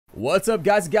What's up,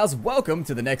 guys and gals? Welcome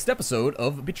to the next episode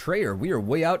of Betrayer. We are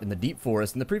way out in the deep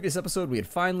forest. In the previous episode, we had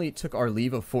finally took our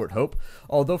leave of Fort Hope,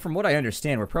 although from what I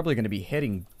understand, we're probably going to be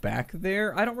heading back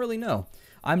there. I don't really know.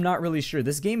 I'm not really sure.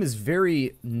 This game is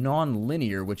very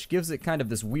non-linear, which gives it kind of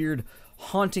this weird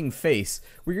haunting face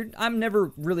where I'm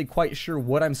never really quite sure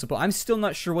what I'm still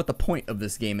not sure what the point of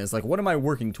this game is. Like, what am I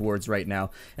working towards right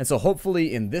now? And so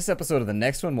hopefully in this episode or the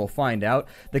next one we'll find out.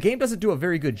 The game doesn't do a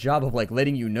very good job of like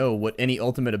letting you know what any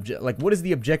ultimate what is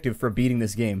the objective for beating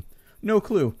this game. No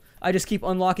clue. I just keep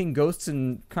unlocking ghosts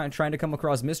and kind of trying to come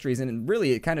across mysteries, and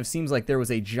really it kind of seems like there was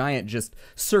a giant just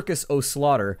circus o'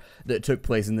 slaughter that took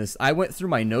place in this. I went through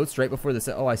my notes right before this.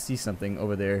 Oh, I see something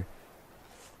over there.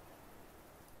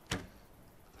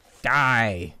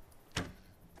 Die!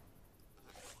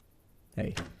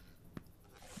 Hey.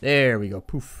 There we go.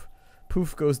 Poof.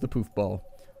 Poof goes the poof ball.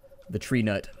 The tree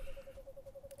nut.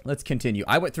 Let's continue.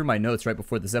 I went through my notes right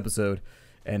before this episode,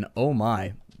 and oh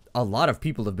my, a lot of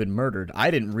people have been murdered.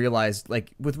 I didn't realize,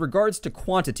 like, with regards to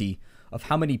quantity of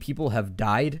how many people have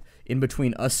died in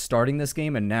between us starting this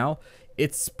game and now,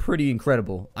 it's pretty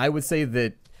incredible. I would say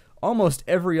that almost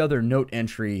every other note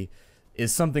entry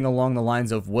is something along the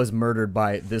lines of was murdered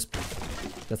by this.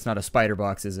 That's not a spider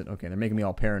box, is it? Okay, they're making me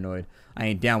all paranoid. I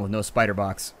ain't down with no spider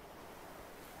box.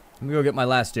 Let me go get my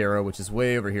last arrow, which is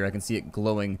way over here. I can see it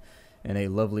glowing in a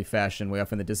lovely fashion way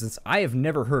off in the distance. I have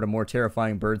never heard a more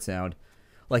terrifying bird sound.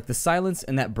 Like the silence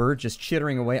and that bird just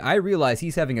chittering away. I realize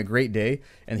he's having a great day,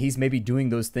 and he's maybe doing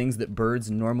those things that birds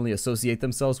normally associate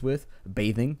themselves with.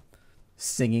 Bathing,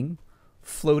 singing,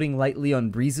 floating lightly on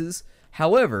breezes.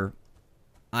 However,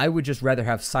 I would just rather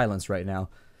have silence right now.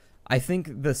 I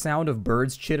think the sound of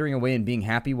birds chittering away and being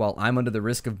happy while I'm under the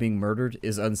risk of being murdered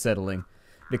is unsettling,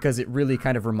 because it really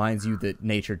kind of reminds you that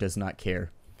nature does not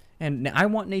care. And I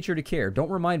want nature to care.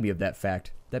 Don't remind me of that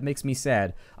fact. That makes me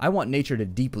sad. I want nature to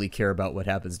deeply care about what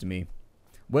happens to me,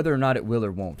 whether or not it will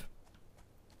or won't.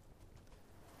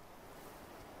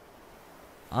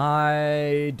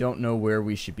 I don't know where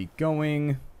we should be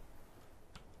going.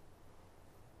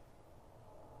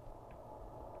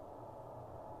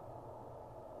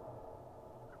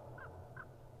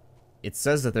 It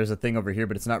says that there's a thing over here,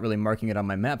 but it's not really marking it on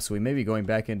my map, so we may be going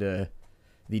back into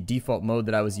the default mode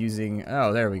that I was using.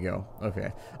 Oh, there we go.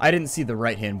 Okay. I didn't see the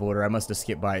right-hand border. I must have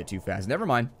skipped by it too fast. Never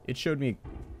mind. It showed me.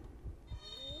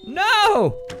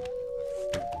 No!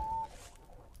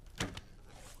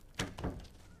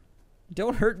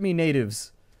 Don't hurt me,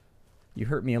 natives. You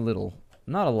hurt me a little.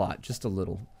 Not a lot, just a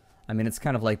little. I mean, it's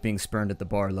kind of like being spurned at the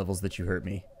bar levels that you hurt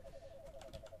me.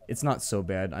 It's not so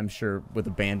bad. I'm sure with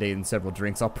a Band-Aid and several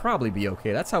drinks, I'll probably be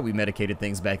okay. That's how we medicated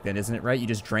things back then, isn't it, right? You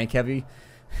just drank heavy.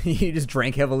 You just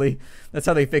drank heavily. That's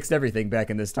how they fixed everything back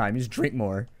in this time. You just drink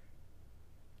more.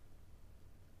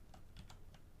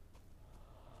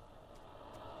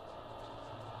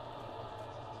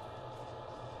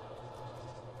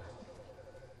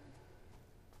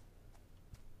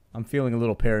 I'm feeling a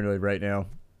little paranoid right now.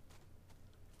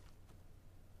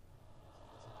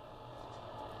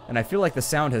 And I feel like the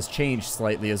sound has changed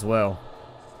slightly as well.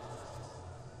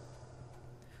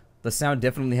 The sound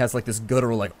definitely has like this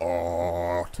guttural, like,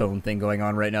 oh, tone thing going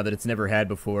on right now that it's never had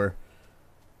before.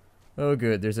 Oh,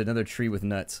 good. There's another tree with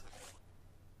nuts.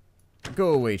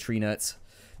 Go away, tree nuts.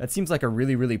 That seems like a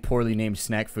really, really poorly named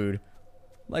snack food.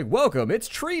 Like, welcome, it's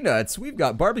tree nuts. We've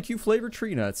got barbecue-flavored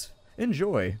tree nuts.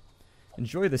 Enjoy.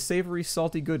 Enjoy the savory,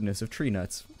 salty goodness of tree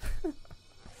nuts.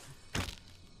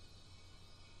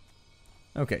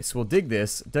 Okay, so we'll dig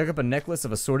this. Dug up a necklace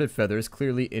of assorted feathers,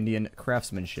 clearly Indian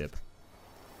craftsmanship.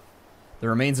 The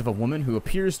remains of a woman who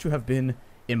appears to have been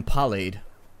impaled.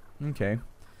 Okay.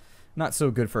 Not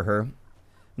so good for her.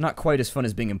 Not quite as fun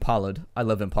as being impaled. I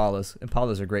love Impalas.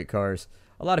 Impalas are great cars.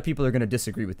 A lot of people are going to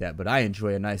disagree with that, but I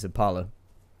enjoy a nice Impala.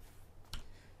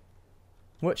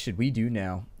 What should we do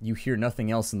now? You hear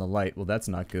nothing else in the light. Well, that's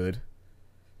not good.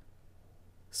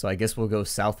 So I guess we'll go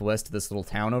southwest to this little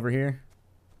town over here.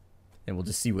 And we'll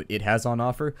just see what it has on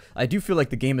offer. I do feel like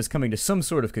the game is coming to some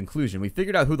sort of conclusion. We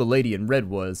figured out who the lady in red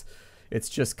was. It's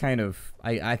just kind of,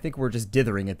 I think we're just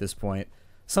dithering at this point.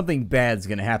 Something bad's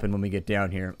going to happen when we get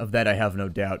down here. Of that I have no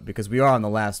doubt, because we are on the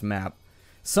last map.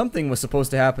 Something was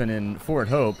supposed to happen in Fort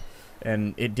Hope,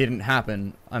 and it didn't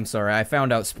happen. I'm sorry, I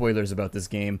found out spoilers about this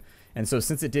game. And so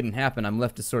since it didn't happen, I'm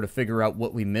left to sort of figure out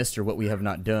what we missed or what we have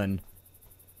not done.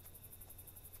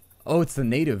 Oh, it's the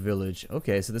native village.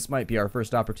 Okay, so this might be our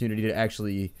first opportunity to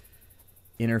actually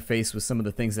interface with some of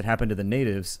the things that happen to the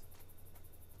natives.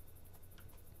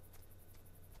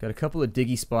 Got a couple of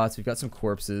diggy spots. We've got some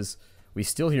corpses. We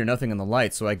still hear nothing on the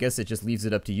light, so I guess it just leaves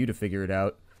it up to you to figure it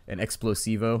out. An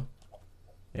explosivo.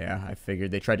 Yeah, I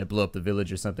figured they tried to blow up the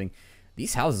village or something.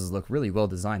 These houses look really well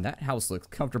designed. That house looks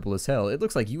comfortable as hell. It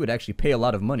looks like you would actually pay a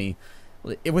lot of money.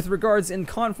 With regards in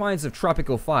confines of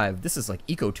Tropical 5, this is like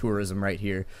ecotourism right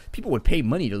here. People would pay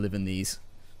money to live in these.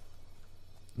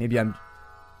 Maybe I'm...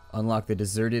 Unlock the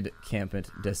deserted campment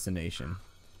destination.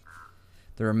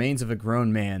 The remains of a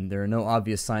grown man. There are no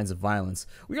obvious signs of violence.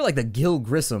 We are like the Gil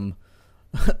Grissom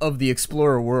of the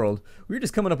Explorer world. We were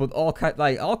just coming up with all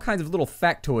kinds of little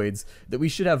factoids that we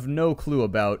should have no clue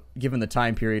about given the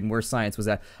time period and where science was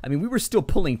at. I mean, we were still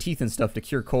pulling teeth and stuff to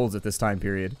cure colds at this time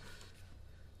period.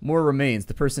 More remains.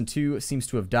 The person too seems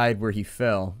to have died where he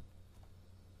fell.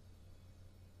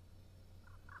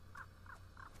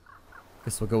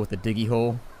 Guess we'll go with the diggy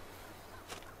hole.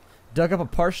 Dug up a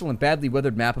partial and badly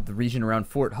weathered map of the region around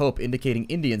Fort Hope indicating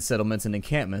Indian settlements and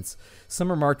encampments. Some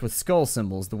are marked with skull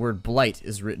symbols. The word blight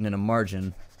is written in a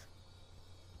margin.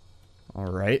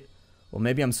 Alright. Well,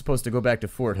 maybe I'm supposed to go back to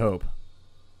Fort Hope.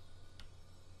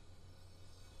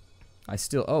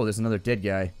 Oh, there's another dead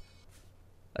guy.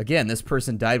 Again, this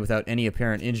person died without any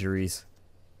apparent injuries.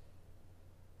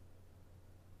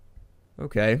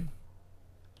 Okay.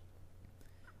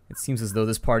 It seems as though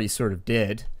this party's sort of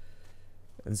dead.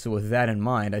 And so with that in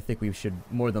mind, I think we should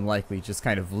more than likely just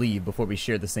kind of leave before we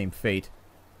share the same fate.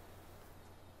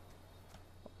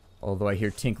 Although I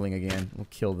hear tinkling again. We'll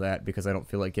kill that because I don't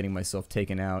feel like getting myself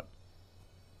taken out.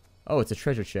 Oh, it's a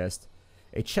treasure chest.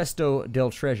 A Chesto del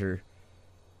Treasure.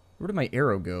 Where did my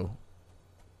arrow go?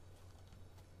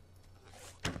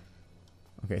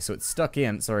 Okay, so it's stuck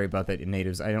in. Sorry about that,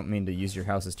 natives. I don't mean to use your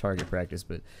house as target practice,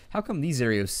 but how come these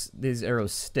arrows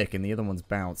stick and the other ones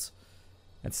bounce?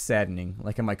 That's saddening.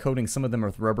 Like, am I coating some of them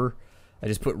with rubber? I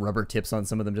just put rubber tips on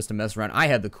some of them just to mess around. I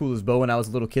had the coolest bow when I was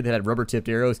a little kid that had rubber-tipped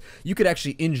arrows. You could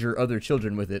actually injure other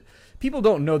children with it. People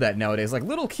don't know that nowadays. Like,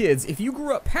 little kids, if you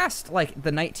grew up past, like, the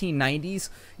 1990s,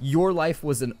 your life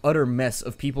was an utter mess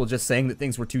of people just saying that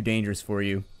things were too dangerous for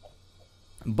you.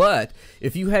 But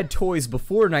if you had toys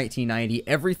before 1990,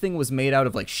 everything was made out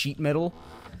of, like, sheet metal.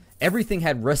 Everything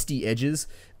had rusty edges.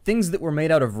 Things that were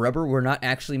made out of rubber were not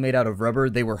actually made out of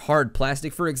rubber. They were hard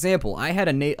plastic. For example, I had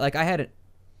what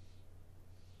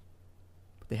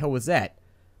the hell was that?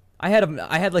 I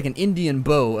had like an Indian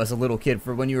bow as a little kid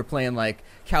for when you were playing like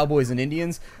cowboys and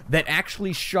Indians that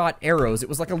actually shot arrows. It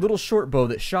was like a little short bow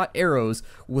that shot arrows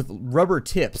with rubber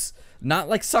tips, not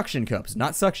like suction cups,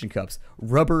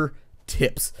 rubber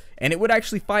tips, and it would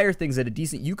actually fire things at a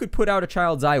decent... You could put out a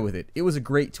child's eye with it. It was a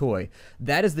great toy.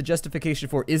 That is the justification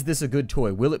for, is this a good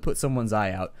toy? Will it put someone's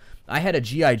eye out? I had a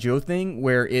G.I. Joe thing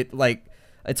where it, like...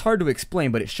 It's hard to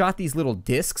explain, but it shot these little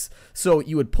discs, so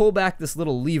you would pull back this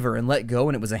little lever and let go,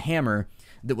 and it was a hammer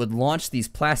that would launch these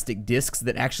plastic discs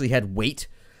that actually had weight.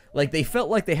 Like, they felt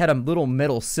like they had a little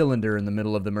metal cylinder in the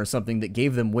middle of them or something that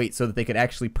gave them weight so that they could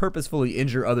actually purposefully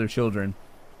injure other children.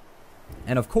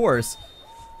 And of course...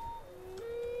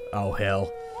 Oh,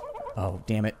 hell. Oh,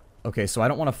 damn it. Okay, so I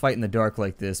don't want to fight in the dark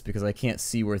like this because I can't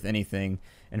see worth anything,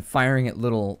 and firing at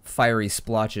little fiery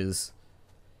splotches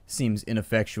seems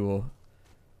ineffectual.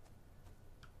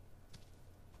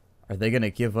 Are they going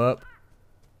to give up,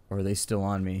 or are they still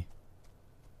on me?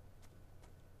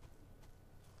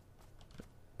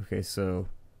 Okay, so...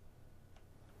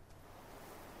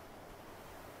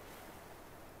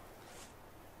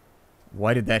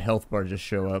 Why did that health bar just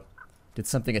show up? Did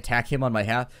something attack him on my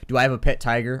half? Do I have a pet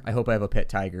tiger? I hope I have a pet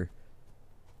tiger.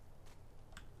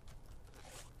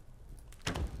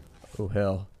 Oh,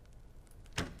 hell.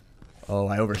 Oh,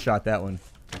 I overshot that one.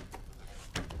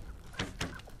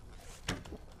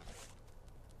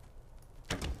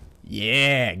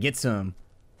 Yeah, get some.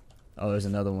 Oh, there's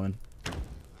another one.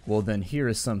 Well, then here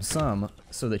is some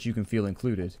so that you can feel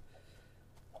included.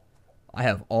 I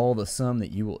have all the sum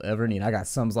that you will ever need. I got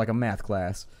sums like a math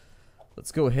class.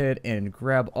 Let's go ahead and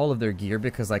grab all of their gear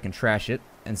because I can trash it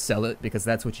and sell it, because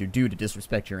that's what you do to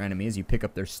disrespect your enemies. You pick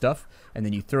up their stuff and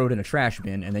then you throw it in a trash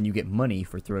bin, and then you get money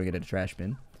for throwing it in a trash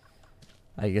bin.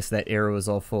 I guess that arrow is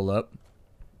all full up.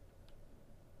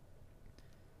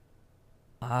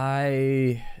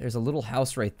 There's a little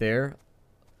house right there,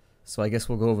 so I guess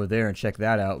we'll go over there and check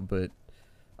that out, but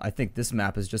I think this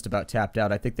map is just about tapped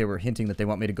out. I think they were hinting that they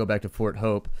want me to go back to Fort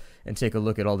Hope and take a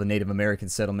look at all the Native American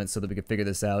settlements so that we could figure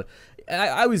this out.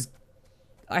 I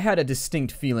had a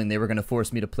distinct feeling they were going to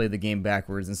force me to play the game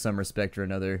backwards in some respect or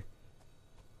another.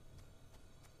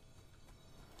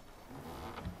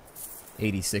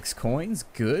 86 coins,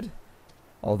 good.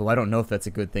 Although I don't know if that's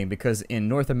a good thing, because in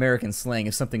North American slang,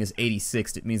 if something is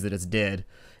 86'd, it means that it's dead.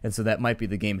 And so that might be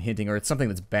the game hinting, or it's something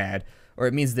that's bad, or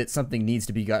it means that something needs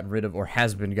to be gotten rid of or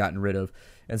has been gotten rid of.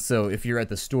 And so if you're at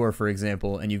the store, for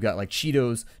example, and you've got like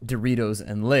Cheetos, Doritos,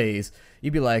 and Lay's,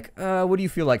 you'd be like, what do you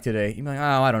feel like today? You'd be like,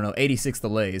 oh, I don't know, 86 the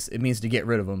Lay's. It means to get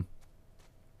rid of them.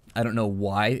 I don't know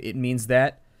why it means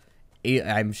that.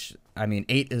 I mean,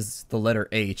 8 is the letter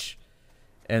H,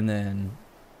 and then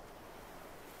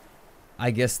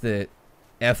I guess that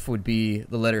F would be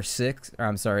the letter 6, or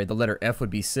I'm sorry, the letter F would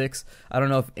be 6. I don't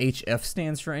know if HF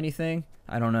stands for anything.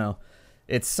 I don't know.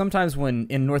 It's sometimes when,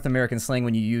 in North American slang,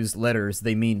 when you use letters,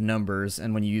 they mean numbers,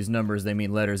 and when you use numbers, they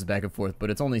mean letters back and forth, but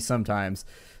it's only sometimes.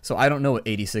 So I don't know what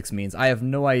 86 means. I have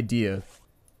no idea.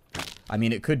 I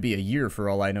mean, it could be a year for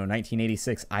all I know.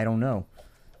 1986, I don't know.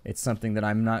 It's something that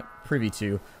I'm not privy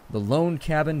to. The Lone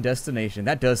Cabin Destination.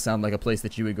 That does sound like a place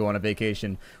that you would go on a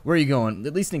vacation. Where are you going?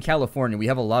 At least in California, we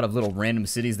have a lot of little random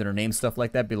cities that are named stuff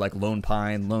like that. Be like Lone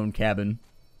Pine, Lone Cabin,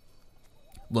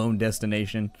 Lone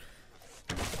Destination.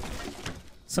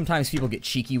 Sometimes people get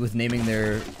cheeky with naming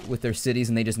their cities,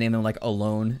 and they just name them like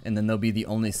Alone, and then they'll be the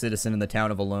only citizen in the town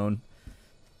of Alone.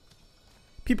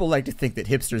 People like to think that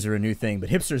hipsters are a new thing, but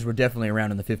hipsters were definitely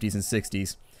around in the 50s and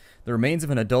 60s. The remains of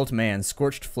an adult man,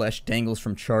 scorched flesh dangles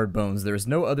from charred bones. There is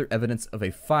no other evidence of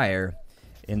a fire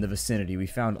in the vicinity. We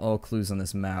found all clues on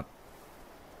this map.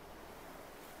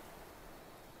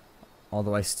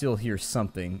 Although I still hear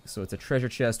something. So it's a treasure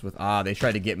chest with... Ah, they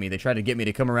tried to get me. They tried to get me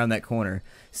to come around that corner.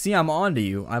 See, I'm on to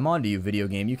you. I'm on to you, video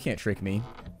game. You can't trick me.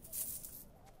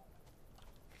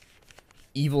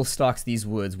 Evil stalks these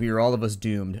woods. We are all of us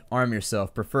doomed. Arm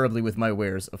yourself, preferably with my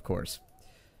wares, of course.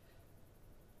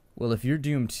 Well, if you're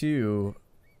Doom 2...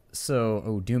 So...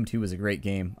 Oh, Doom 2 was a great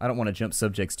game. I don't want to jump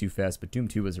subjects too fast, but Doom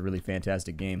 2 was a really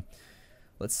fantastic game.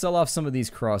 Let's sell off some of these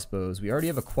crossbows. We already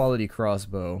have a quality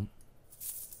crossbow.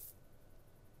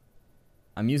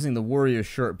 I'm using the Warrior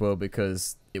Shortbow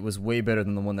because it was way better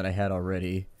than the one that I had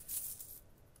already.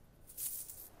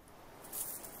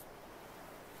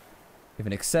 We have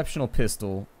an exceptional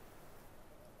pistol.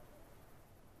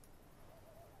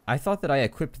 I thought that I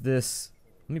equipped this...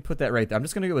 Let me put that right there. I'm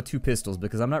just going to go with 2 pistols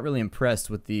because I'm not really impressed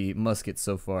with the muskets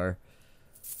so far.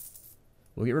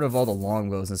 We'll get rid of all the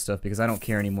longbows and stuff because I don't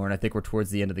care anymore, and I think we're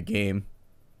towards the end of the game.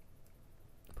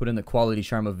 Put in the quality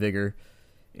Charm of Vigor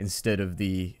instead of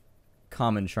the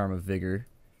common Charm of Vigor.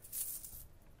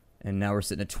 And now we're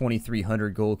sitting at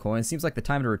 2,300 gold coins. Seems like the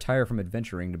time to retire from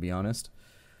adventuring, to be honest.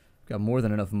 We've got more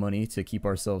than enough money to keep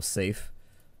ourselves safe.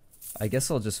 I guess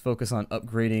I'll just focus on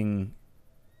upgrading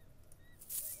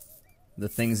the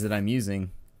things that I'm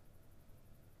using.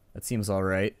 That seems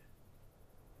alright.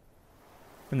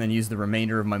 And then use the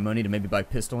remainder of my money to maybe buy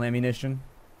pistol ammunition.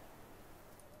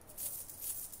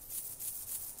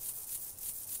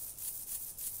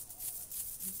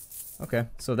 Okay,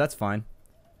 so that's fine.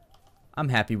 I'm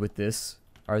happy with this.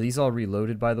 Are these all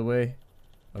reloaded, by the way?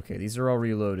 Okay, these are all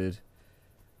reloaded.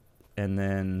 And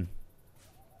then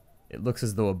it looks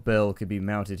as though a bell could be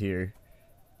mounted here.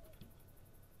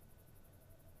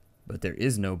 But there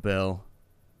is no bell.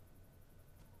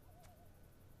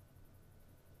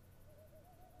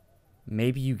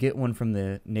 Maybe you get one from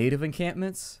the native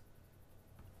encampments?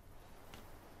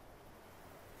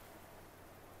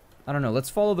 I don't know. Let's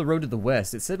follow the road to the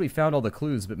west. It said we found all the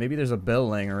clues, but maybe there's a bell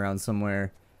laying around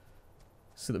somewhere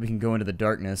so that we can go into the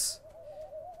darkness.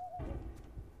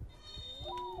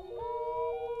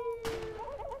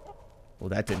 Well,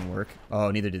 that didn't work.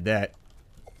 Oh, neither did that.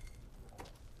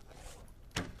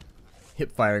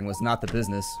 Hip firing was not the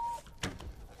business.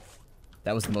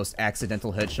 That was the most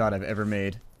accidental headshot I've ever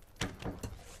made.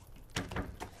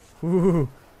 Ooh.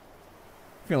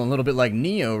 Feeling a little bit like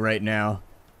Neo right now.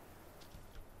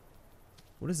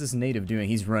 What is this native doing?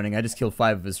 He's running. I just killed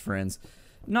 5 of his friends.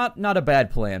 Not a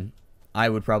bad plan. I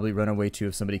would probably run away too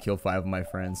if somebody killed 5 of my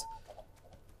friends.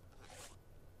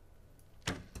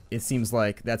 It seems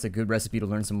like that's a good recipe to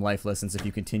learn some life lessons if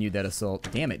you continue that assault.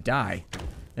 Damn it, die.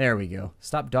 There we go.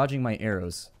 Stop dodging my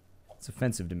arrows. It's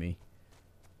offensive to me.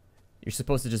 You're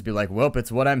supposed to just be like, well,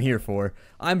 it's what I'm here for.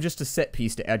 I'm just a set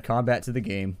piece to add combat to the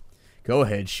game. Go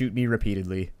ahead, shoot me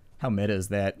repeatedly. How meta is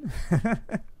that?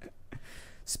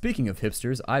 Speaking of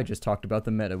hipsters, I just talked about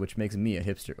the meta, which makes me a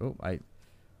hipster. Oh, I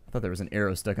thought there was an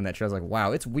arrow stuck in that tree. I was like,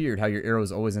 wow, it's weird how your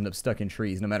arrows always end up stuck in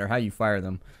trees, no matter how you fire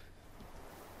them.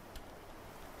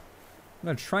 I'm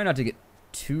going to try not to get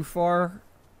too far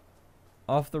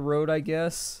off the road, I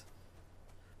guess.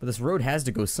 But this road has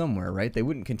to go somewhere, right? They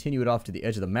wouldn't continue it off to the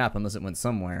edge of the map unless it went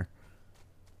somewhere.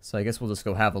 So I guess we'll just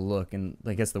go have a look. And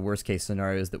I guess the worst case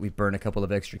scenario is that we burn a couple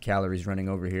of extra calories running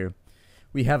over here.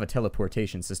 We have a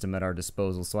teleportation system at our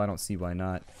disposal, so I don't see why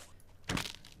not.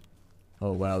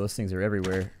 Oh wow, those things are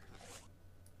everywhere.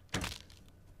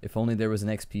 If only there was an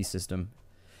XP system.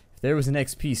 If there was an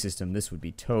XP system, this would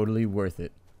be totally worth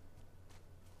it.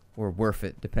 Or worth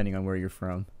it, depending on where you're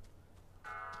from.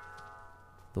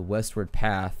 The westward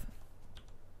path.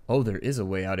 Oh, there is a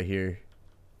way out of here.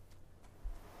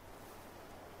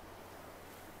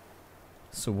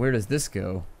 So where does this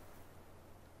go?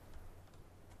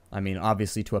 I mean,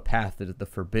 obviously to a path to the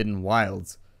Forbidden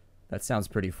Wilds. That sounds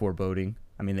pretty foreboding.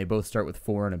 I mean, they both start with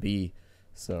 4 and a B,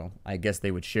 so I guess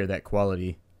they would share that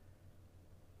quality.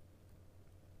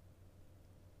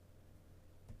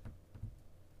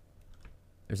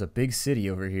 There's a big city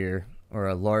over here, or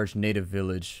a large native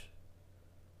village.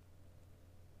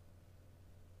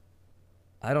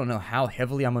 I don't know how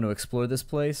heavily I'm going to explore this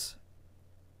place.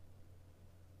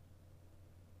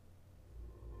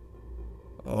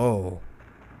 Oh.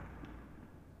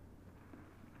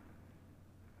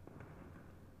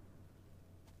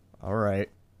 Alright.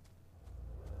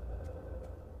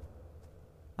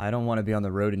 I don't want to be on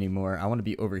the road anymore. I want to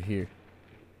be over here.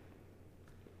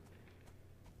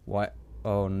 What?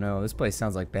 Oh no, this place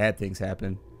sounds like bad things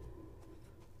happen.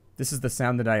 This is the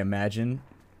sound that I imagine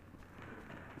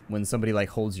when somebody like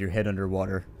holds your head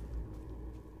underwater.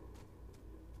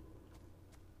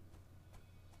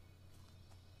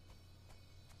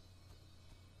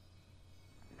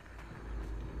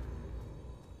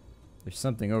 There's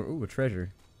something over. Ooh, a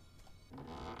treasure.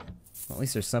 Well, at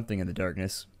least there's something in the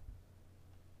darkness.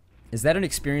 Is that an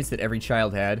experience that every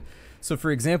child had? So,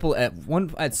 for example,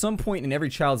 at some point in every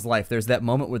child's life, there's that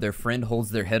moment where their friend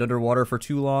holds their head underwater for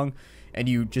too long, and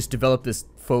you just develop this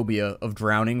phobia of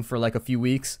drowning for like a few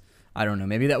weeks. I don't know.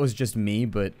 Maybe that was just me,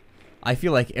 but I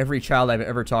feel like every child I've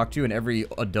ever talked to and every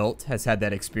adult has had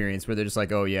that experience where they're just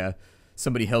like, oh yeah,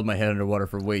 somebody held my head underwater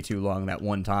for way too long that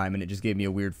one time, and it just gave me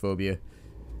a weird phobia.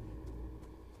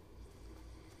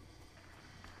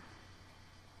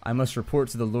 I must report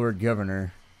to the Lord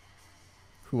Governor.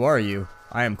 Who are you?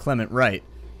 I am Clement Wright.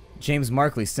 James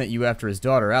Markley sent you after his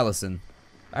daughter, Allison.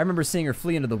 I remember seeing her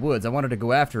flee into the woods. I wanted to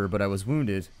go after her, but I was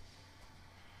wounded.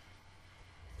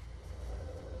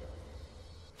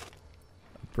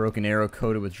 A broken arrow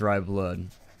coated with dry blood.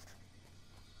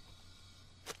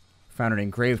 Found an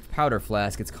engraved powder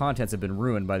flask. Its contents have been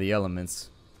ruined by the elements.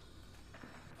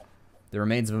 The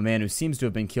remains of a man who seems to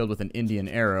have been killed with an Indian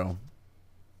arrow.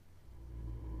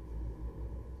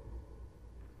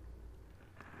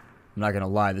 I'm not gonna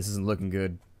lie, this isn't looking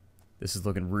good. This is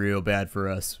looking real bad for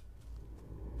us.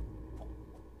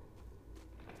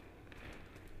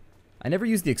 I never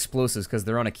use the explosives because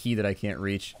they're on a key that I can't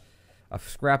reach. A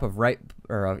scrap of bright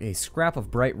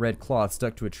red cloth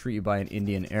stuck to a tree by an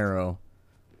Indian arrow.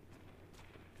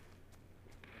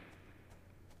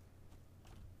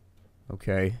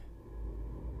 Okay.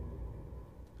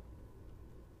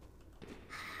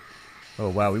 Oh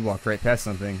wow, we walked right past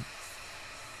something.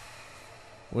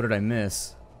 What did I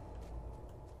miss?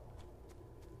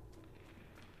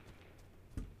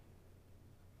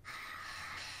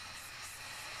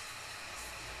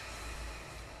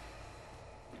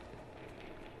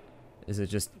 Is it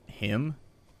just him?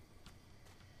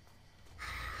 I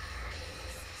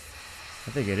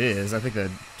think it is. I think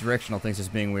the directional thing's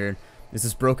just being weird. Is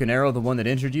this broken arrow the one that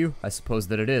injured you? I suppose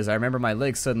that it is. I remember my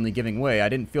legs suddenly giving way. I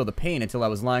didn't feel the pain until I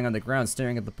was lying on the ground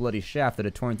staring at the bloody shaft that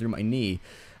had torn through my knee.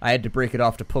 I had to break it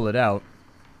off to pull it out.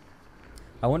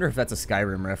 I wonder if that's a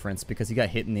Skyrim reference, because he got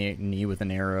hit in the knee with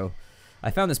an arrow.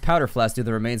 I found this powder flask near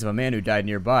the remains of a man who died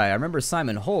nearby. I remember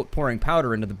Simon Holt pouring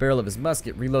powder into the barrel of his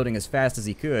musket, reloading as fast as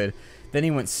he could. Then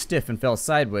he went stiff and fell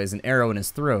sideways, an arrow in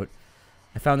his throat.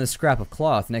 I found this scrap of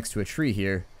cloth next to a tree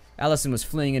here. Allison was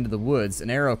fleeing into the woods.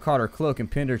 An arrow caught her cloak and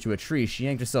pinned her to a tree. She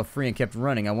yanked herself free and kept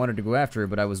running. I wanted to go after her,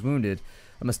 but I was wounded.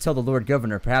 I must tell the Lord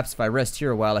Governor. Perhaps if I rest here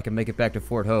a while, I can make it back to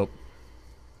Fort Hope.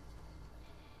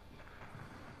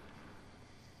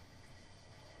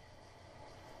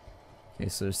 Okay,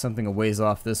 so there's something a ways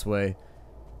off this way.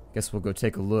 Guess we'll go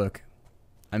take a look.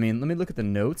 I mean, let me look at the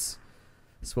notes.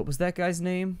 So what was that guy's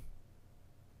name?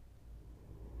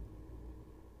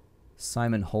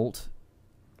 Simon Holt.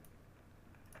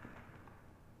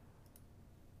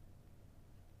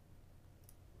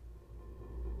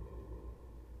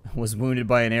 Was wounded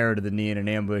by an arrow to the knee in an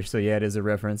ambush, so yeah, it is a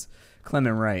reference.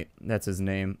 Clement Wright, that's his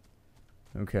name.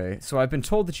 Okay, so I've been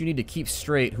told that you need to keep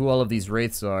straight who all of these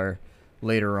wraiths are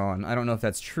later on. I don't know if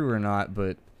that's true or not,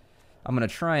 but I'm going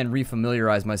to try and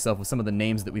refamiliarize myself with some of the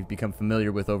names that we've become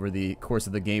familiar with over the course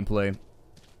of the gameplay.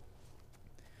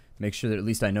 make sure that at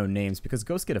least I know names, because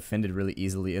ghosts get offended really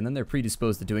easily, and then they're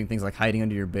predisposed to doing things like hiding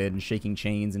under your bed and shaking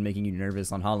chains and making you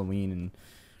nervous on Halloween and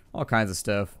all kinds of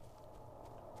stuff.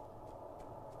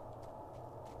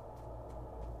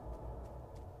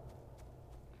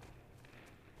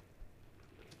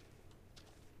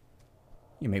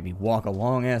 You make me walk a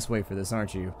long ass way for this,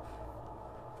 aren't you?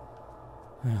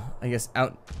 I guess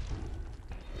out.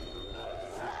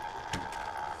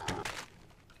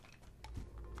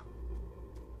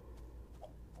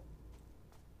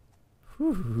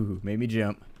 Whew, made me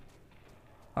jump.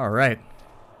 Alright.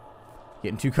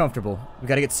 Getting too comfortable. We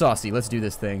gotta get saucy. Let's do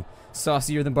this thing.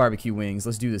 Saucier than barbecue wings.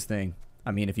 Let's do this thing.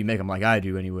 I mean, if you make them like I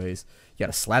do anyways. You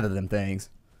gotta slather them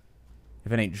things.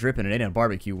 If it ain't dripping, it ain't a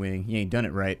barbecue wing. You ain't done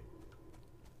it right.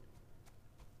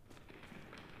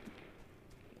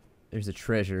 There's a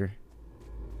treasure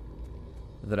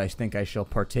that I think I shall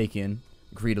partake in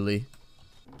greedily.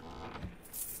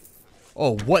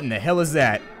 Oh, what in the hell is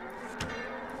that?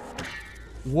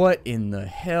 What in the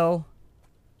hell?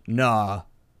 Nah.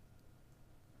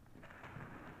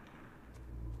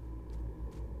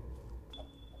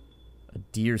 A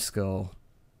deer skull.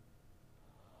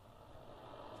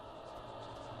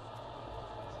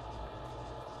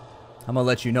 I'm gonna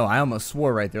let you know, I almost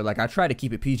swore right there. Like, I try to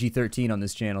keep it PG-13 on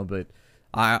this channel, but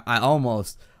I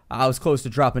was close to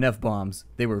dropping F-bombs.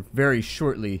 They were very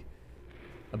shortly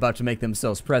about to make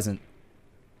themselves present.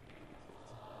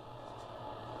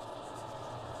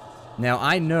 Now,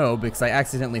 I know, because I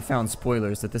accidentally found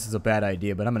spoilers, that this is a bad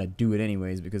idea, but I'm gonna do it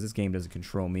anyways, because this game doesn't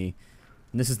control me.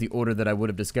 And this is the order that I would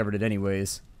have discovered it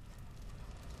anyways.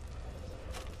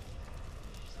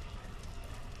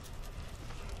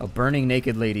 A burning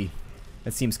naked lady.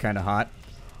 That seems kind of hot.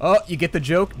 Oh, you get the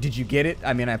joke? Did you get it?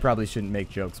 I mean, I probably shouldn't make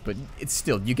jokes, but it's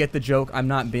still, you get the joke. I'm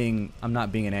not being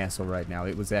an asshole right now.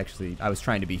 It was actually, I was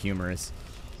trying to be humorous.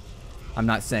 I'm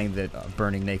not saying that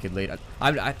burning naked lady.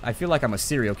 I feel like I'm a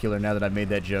serial killer now that I've made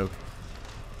that joke.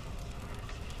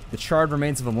 The charred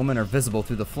remains of a woman are visible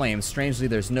through the flames. Strangely,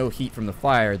 there's no heat from the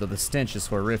fire, though the stench is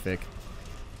horrific.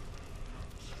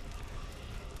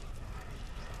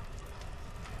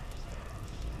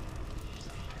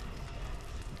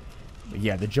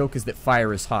 Yeah, the joke is that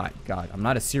fire is hot. God, I'm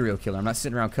not a serial killer. I'm not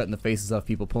sitting around cutting the faces off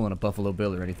people pulling a Buffalo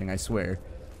Bill or anything, I swear.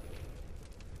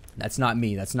 That's not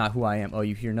me. That's not who I am. Oh,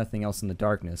 you hear nothing else in the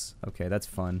darkness. Okay, that's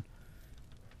fun.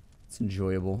 It's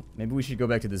enjoyable. Maybe we should go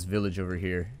back to this village over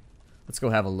here. Let's go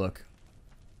have a look.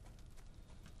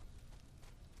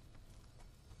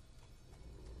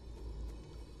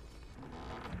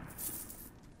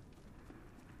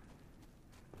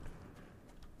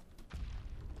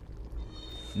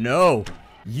 No!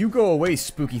 You go away,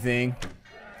 spooky thing.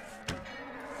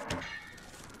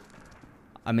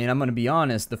 I mean, I'm gonna be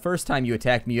honest, the first time you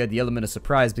attacked me, you had the element of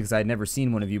surprise because I had never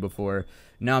seen one of you before.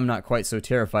 Now I'm not quite so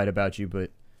terrified about you,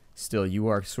 but still, you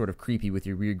are sort of creepy with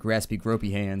your weird graspy,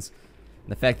 gropey hands.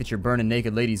 And the fact that you're burning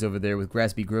naked ladies over there with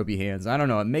graspy, gropey hands, I don't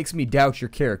know, it makes me doubt your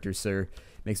character, sir.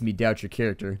 It makes me doubt your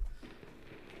character.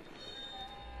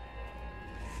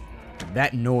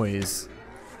 That noise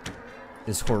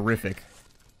is horrific.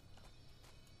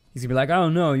 He's gonna be like, I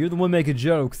don't know, you're the one making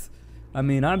jokes. I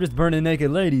mean, I'm just burning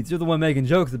naked ladies. You're the one making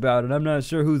jokes about it. I'm not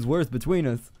sure who's worse between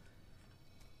us.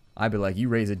 I'd be like, you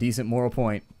raise a decent moral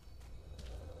point.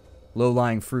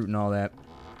 Low-lying fruit and all that.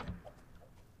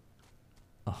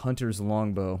 A hunter's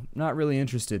longbow. Not really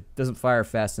interested. Doesn't fire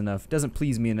fast enough. Doesn't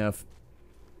please me enough.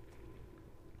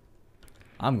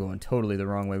 I'm going totally the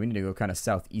wrong way. We need to go kind of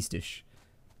southeast-ish.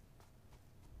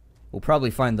 We'll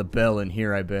probably find the bell in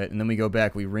here, I bet. And then we go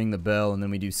back, we ring the bell, and then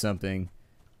we do something.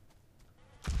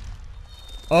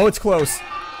 Oh, it's close.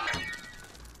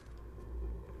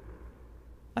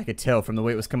 I could tell from the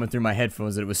way it was coming through my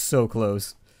headphones that it was so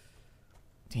close.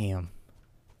 Damn.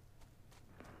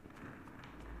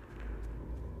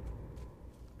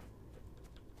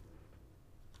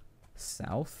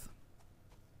 South?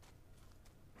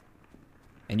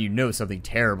 And you know something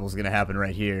terrible is going to happen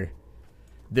right here.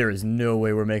 There is no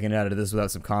way we're making it out of this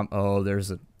without some oh,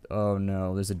 there's a... Oh,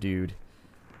 no. There's a dude.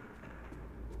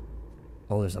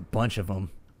 Oh, there's a bunch of them.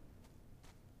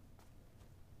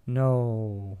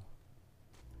 No.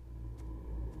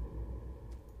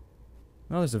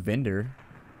 Oh, there's a vendor.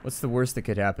 What's the worst that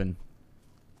could happen?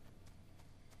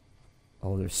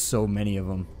 Oh, there's so many of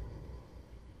them.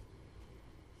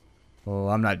 Oh,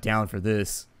 I'm not down for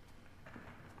this.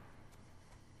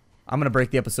 I'm going to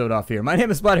break the episode off here. My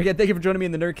name is Splattercat. Thank you for joining me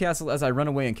in the Nerd Castle as I run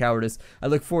away in cowardice. I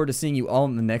look forward to seeing you all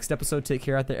in the next episode. Take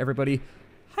care out there, everybody.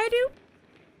 Hi, dude.